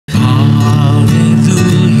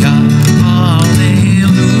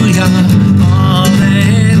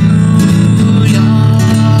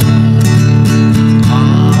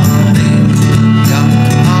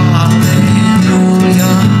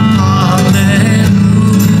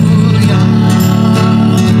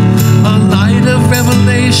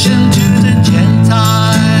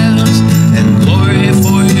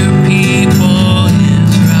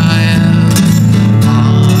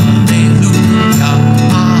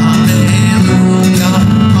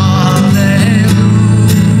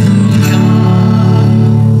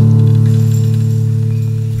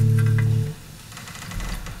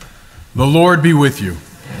Lord be with you.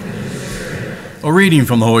 A reading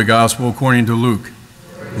from the Holy Gospel according to Luke.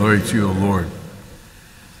 Glory to you, O Lord.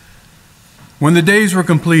 When the days were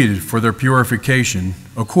completed for their purification,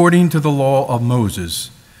 according to the law of Moses,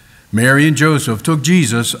 Mary and Joseph took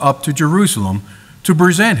Jesus up to Jerusalem to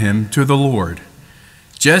present him to the Lord,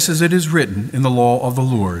 just as it is written in the law of the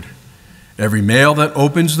Lord. Every male that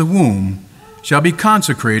opens the womb shall be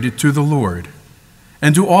consecrated to the Lord,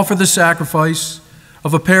 and to offer the sacrifice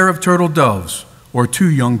of a pair of turtle doves or 2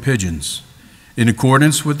 young pigeons, in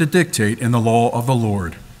accordance with the dictate in the law of the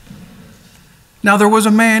Lord. Now there was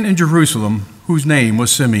a man in Jerusalem whose name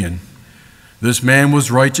was Simeon. This man was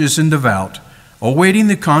righteous and devout, awaiting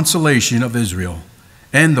the consolation of Israel,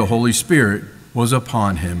 and the Holy Spirit was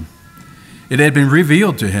upon him. It had been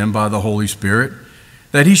revealed to him by the Holy Spirit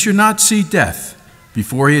that he should not see death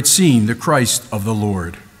before he had seen the Christ of the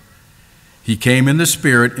Lord. He came in the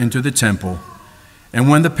Spirit into the temple, and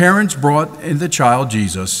when the parents brought in the child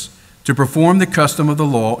Jesus to perform the custom of the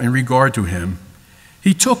law in regard to him,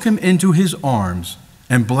 he took him into his arms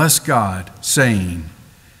and blessed God, saying,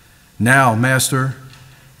 "Now, Master,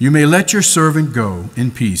 you may let your servant go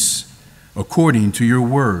in peace, according to your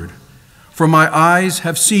word. For my eyes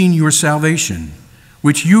have seen your salvation,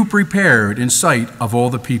 which you prepared in sight of all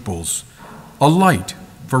the peoples, a light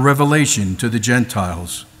for revelation to the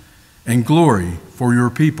Gentiles, and glory for your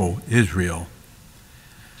people Israel."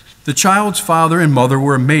 The child's father and mother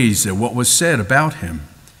were amazed at what was said about him.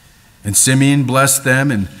 And Simeon blessed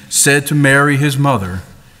them and said to Mary his mother,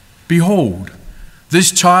 "Behold,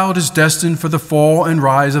 this child is destined for the fall and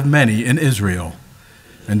rise of many in Israel,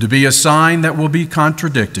 and to be a sign that will be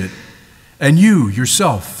contradicted, and you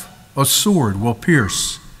yourself a sword will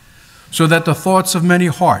pierce, so that the thoughts of many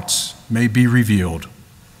hearts may be revealed."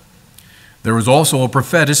 There was also a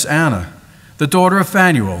prophetess Anna, the daughter of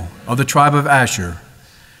Phanuel of the tribe of Asher.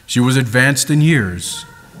 She was advanced in years,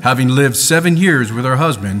 having lived 7 years with her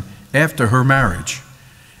husband after her marriage,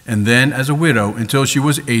 and then as a widow until she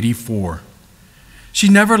was 84. She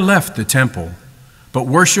never left the temple, but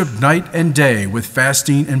worshiped night and day with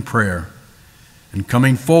fasting and prayer. And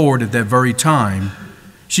coming forward at that very time,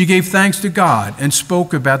 she gave thanks to God and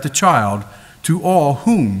spoke about the child to all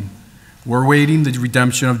whom were waiting the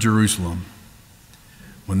redemption of Jerusalem.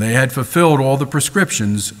 When they had fulfilled all the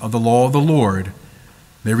prescriptions of the law of the Lord,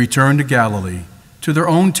 they returned to Galilee, to their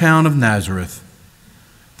own town of Nazareth.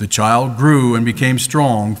 The child grew and became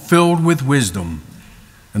strong, filled with wisdom,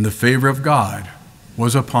 and the favor of God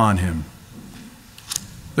was upon him.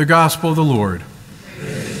 The Gospel of the Lord.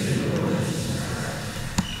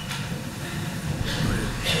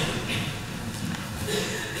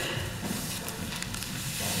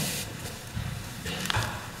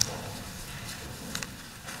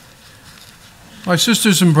 My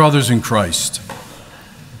sisters and brothers in Christ,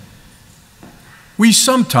 we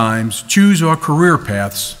sometimes choose our career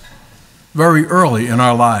paths very early in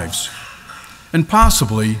our lives, and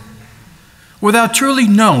possibly without truly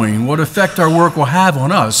knowing what effect our work will have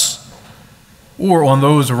on us or on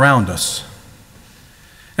those around us.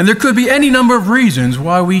 And there could be any number of reasons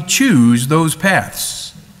why we choose those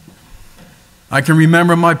paths. I can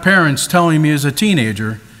remember my parents telling me as a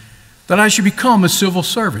teenager that I should become a civil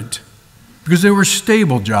servant because they were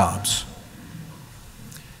stable jobs.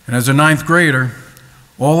 And as a 9th grader,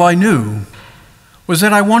 all I knew was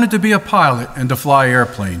that I wanted to be a pilot and to fly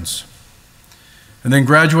airplanes. And then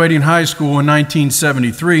graduating high school in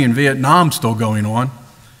 1973 and Vietnam still going on,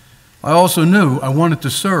 I also knew I wanted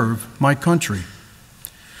to serve my country.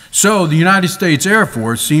 So the United States Air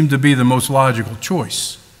Force seemed to be the most logical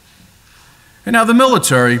choice. And now the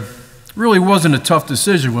military really wasn't a tough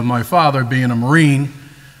decision with my father being a Marine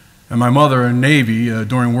and my mother in the Navy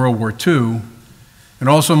during World War II, and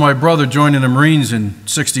also my brother joining the Marines in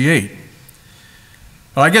 '68.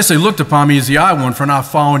 But I guess they looked upon me as the odd one for not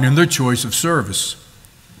following in their choice of service.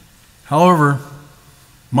 However,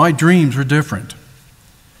 my dreams were different.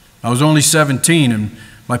 I was only 17, and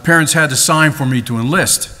my parents had to sign for me to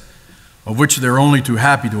enlist, of which they're only too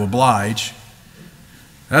happy to oblige.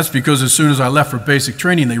 That's because as soon as I left for basic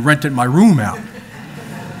training, they rented my room out.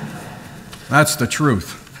 That's the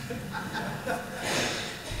truth.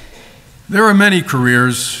 There are many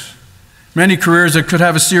careers that could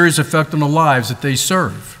have a serious effect on the lives that they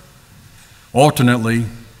serve. Alternately,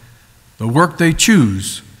 the work they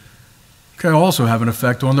choose can also have an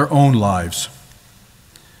effect on their own lives.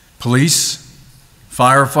 Police,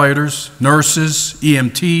 firefighters, nurses,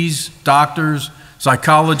 EMTs, doctors,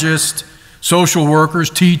 psychologists, social workers,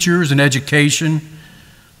 teachers, and education,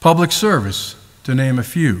 public service, to name a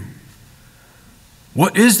few.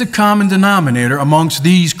 What is the common denominator amongst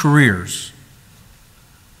these careers?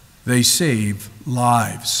 they save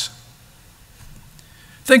lives.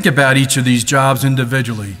 Think about each of these jobs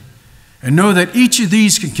individually and know that each of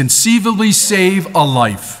these can conceivably save a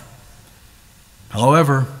life.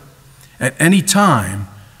 However, at any time,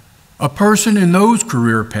 a person in those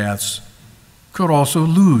career paths could also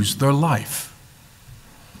lose their life.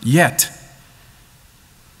 Yet,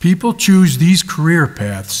 people choose these career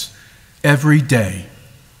paths every day.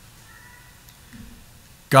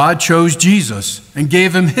 God chose Jesus and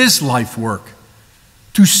gave him his life work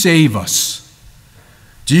to save us.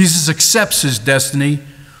 Jesus accepts his destiny,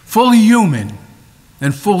 fully human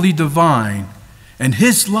and fully divine, and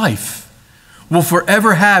his life will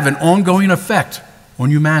forever have an ongoing effect on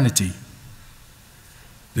humanity.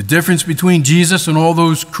 The difference between Jesus and all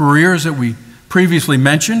those careers that we previously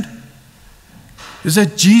mentioned is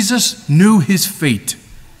that Jesus knew his fate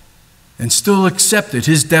and still accepted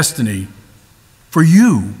his destiny for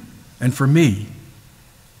you and for me.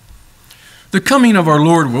 The coming of our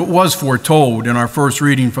Lord was foretold in our first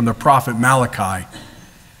reading from the prophet Malachi.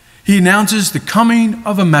 He announces the coming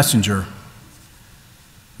of a messenger.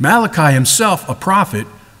 Malachi himself, a prophet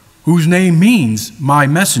whose name means my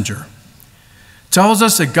messenger, tells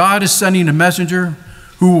us that God is sending a messenger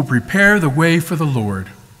who will prepare the way for the Lord.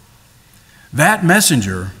 That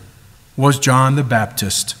messenger was John the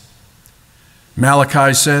Baptist.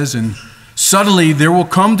 Malachi says, "And suddenly there will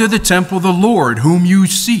come to the temple the Lord whom you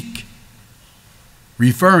seek,"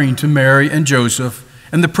 referring to Mary and Joseph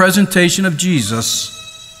and the presentation of Jesus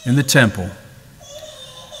in the temple.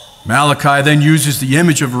 Malachi then uses the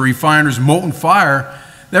image of a refiner's molten fire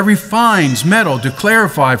that refines metal to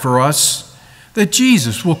clarify for us that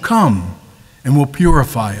Jesus will come and will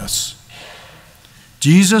purify us.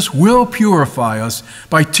 Jesus will purify us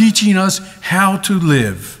by teaching us how to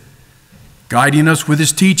live, guiding us with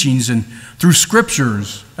his teachings and through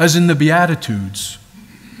scriptures, as in the Beatitudes,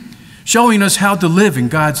 showing us how to live in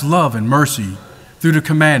God's love and mercy through the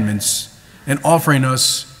commandments and offering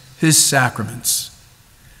us his sacraments.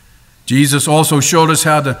 Jesus also showed us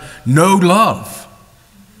how to know love,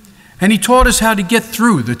 and he taught us how to get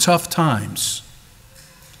through the tough times.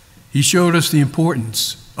 He showed us the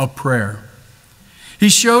importance of prayer. He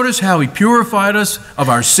showed us how he purified us of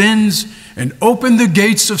our sins and opened the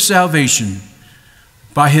gates of salvation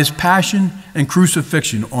by his passion and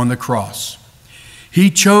crucifixion on the cross. He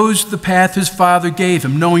chose the path his Father gave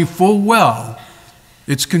him, knowing full well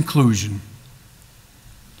its conclusion.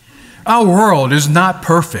 Our world is not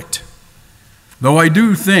perfect, though I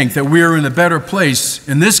do think that we are in a better place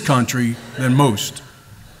in this country than most.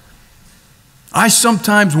 I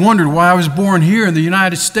sometimes wondered why I was born here in the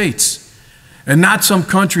United States and not some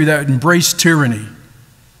country that embraced tyranny.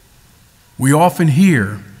 We often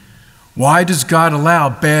hear, why does God allow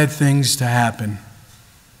bad things to happen?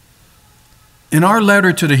 In our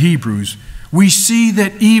letter to the Hebrews, we see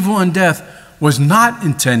that evil and death was not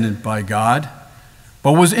intended by God,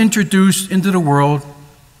 but was introduced into the world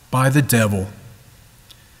by the devil.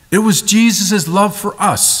 It was Jesus' love for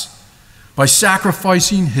us, by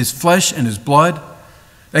sacrificing his flesh and his blood,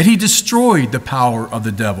 that he destroyed the power of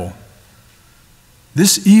the devil.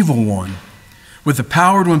 This evil one, with the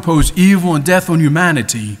power to impose evil and death on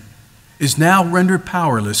humanity, is now rendered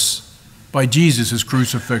powerless by Jesus'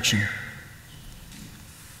 crucifixion.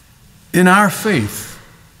 In our faith,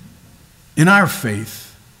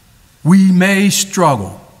 we may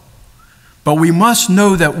struggle, but we must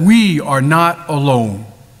know that we are not alone.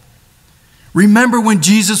 Remember when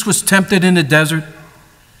Jesus was tempted in the desert?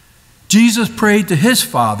 Jesus prayed to his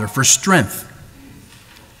Father for strength.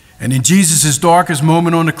 And in Jesus' darkest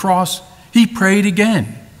moment on the cross, he prayed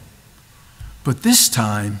again. But this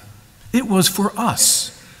time, it was for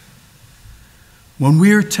us. When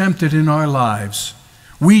we are tempted in our lives,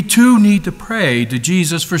 we too need to pray to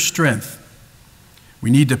Jesus for strength.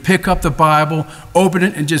 We need to pick up the Bible, open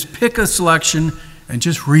it, and just pick a selection and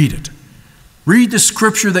just read it. Read the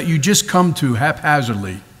scripture that you just come to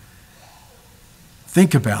haphazardly.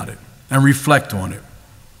 Think about it and reflect on it.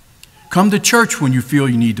 Come to church when you feel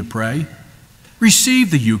you need to pray.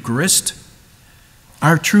 Receive the Eucharist,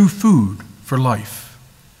 our true food for life.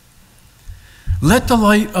 Let the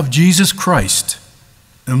light of Jesus Christ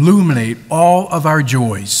illuminate all of our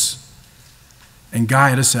joys and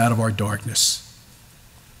guide us out of our darkness.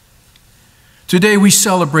 Today we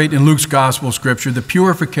celebrate in Luke's Gospel scripture the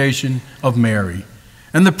purification of Mary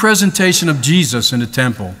and the presentation of Jesus in the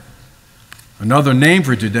temple. Another name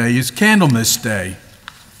for today is Candlemas Day.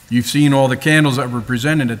 You've seen all the candles that were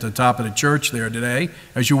presented at the top of the church there today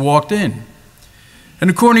as you walked in. And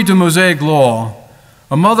according to Mosaic law,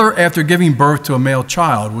 a mother after giving birth to a male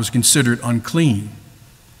child was considered unclean.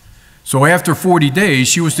 So after 40 days,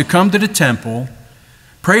 she was to come to the temple,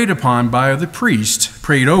 prayed upon by the priest,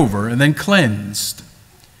 prayed over, and then cleansed.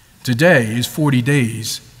 Today is 40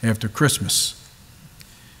 days after Christmas.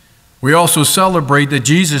 We also celebrate that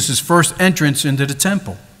Jesus' first entrance into the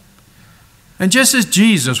temple. And just as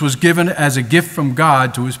Jesus was given as a gift from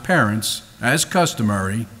God to his parents, as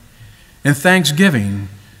customary, in thanksgiving,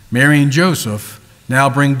 Mary and Joseph now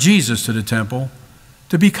bring Jesus to the temple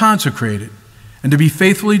to be consecrated and to be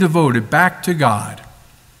faithfully devoted back to God.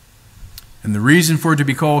 And the reason for it to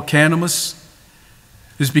be called Candlemas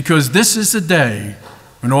is because this is the day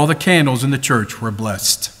when all the candles in the church were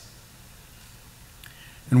blessed.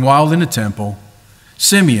 And while in the temple,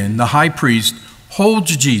 Simeon, the high priest,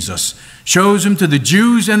 holds Jesus, shows him to the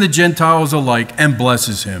Jews and the Gentiles alike, and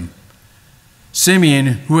blesses him. Simeon,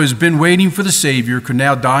 who has been waiting for the Savior, could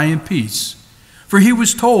now die in peace, for he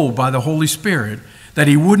was told by the Holy Spirit that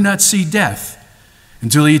he would not see death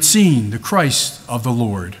until he had seen the Christ of the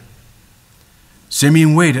Lord.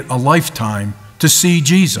 Simeon waited a lifetime to see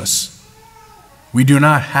Jesus. We do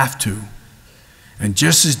not have to. And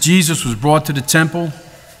just as Jesus was brought to the temple,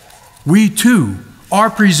 we too are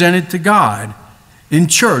presented to God in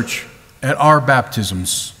church at our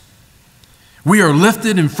baptisms. We are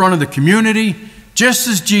lifted in front of the community just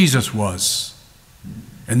as Jesus was.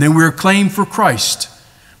 And then we are claimed for Christ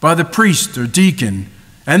by the priest or deacon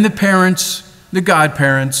and the parents, the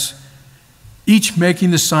godparents, each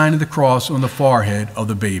making the sign of the cross on the forehead of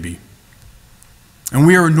the baby. And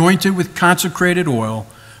we are anointed with consecrated oil,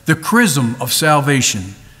 the chrism of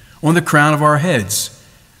salvation, on the crown of our heads,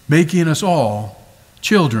 making us all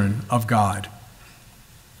children of God.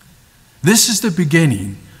 This is the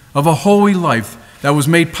beginning of a holy life that was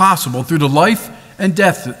made possible through the life and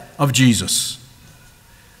death of Jesus.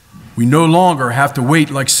 We no longer have to wait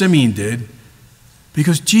like Simeon did,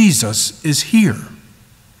 because Jesus is here.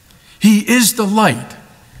 He is the light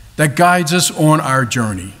that guides us on our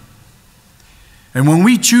journey. And when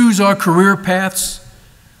we choose our career paths,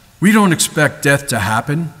 we don't expect death to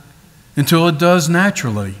happen until it does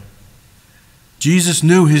naturally. Jesus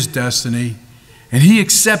knew his destiny, and he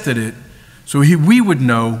accepted it so we would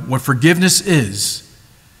know what forgiveness is,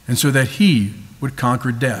 and so that he would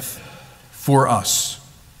conquer death for us.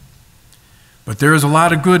 But there is a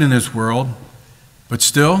lot of good in this world, but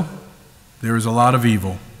still, there is a lot of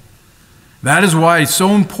evil. That is why it's so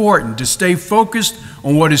important to stay focused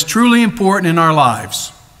on what is truly important in our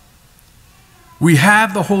lives. We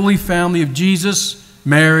have the Holy Family of Jesus,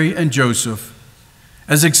 Mary, and Joseph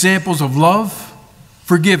as examples of love,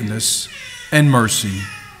 forgiveness, and mercy.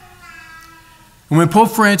 And when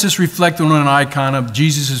Pope Francis reflected on an icon of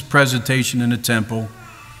Jesus' presentation in the temple,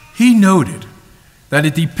 he noted that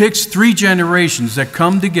it depicts 3 generations that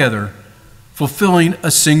come together, fulfilling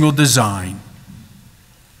a single design.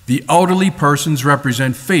 The elderly persons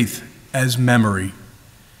represent faith as memory.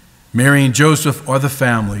 Mary and Joseph are the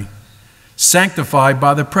family, sanctified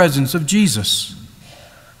by the presence of Jesus,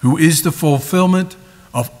 who is the fulfillment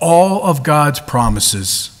of all of God's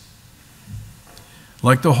promises.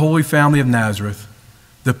 Like the Holy Family of Nazareth,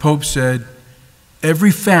 the Pope said,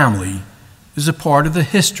 every family is a part of the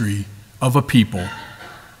history of a people.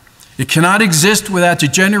 It cannot exist without the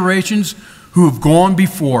generations who have gone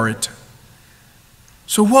before it.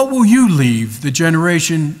 So what will you leave the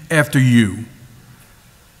generation after you?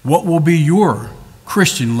 What will be your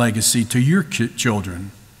Christian legacy to your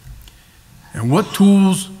children? And what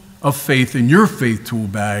tools of faith in your faith tool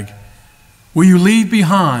bag will you leave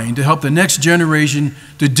behind to help the next generation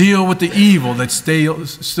to deal with the evil that still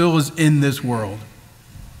is in this world?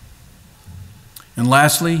 And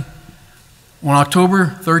lastly, on October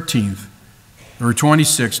 13th, or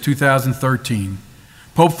 26, 2013,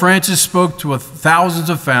 Pope Francis spoke to thousands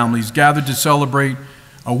of families gathered to celebrate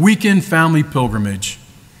a weekend family pilgrimage.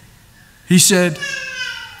 He said,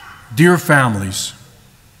 "Dear families,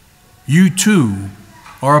 you too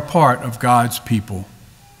are a part of God's people.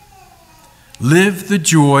 Live the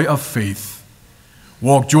joy of faith.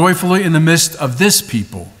 Walk joyfully in the midst of this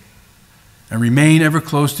people, and remain ever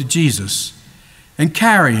close to Jesus, and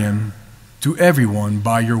carry him to everyone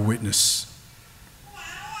by your witness."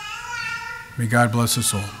 May God bless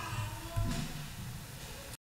us all.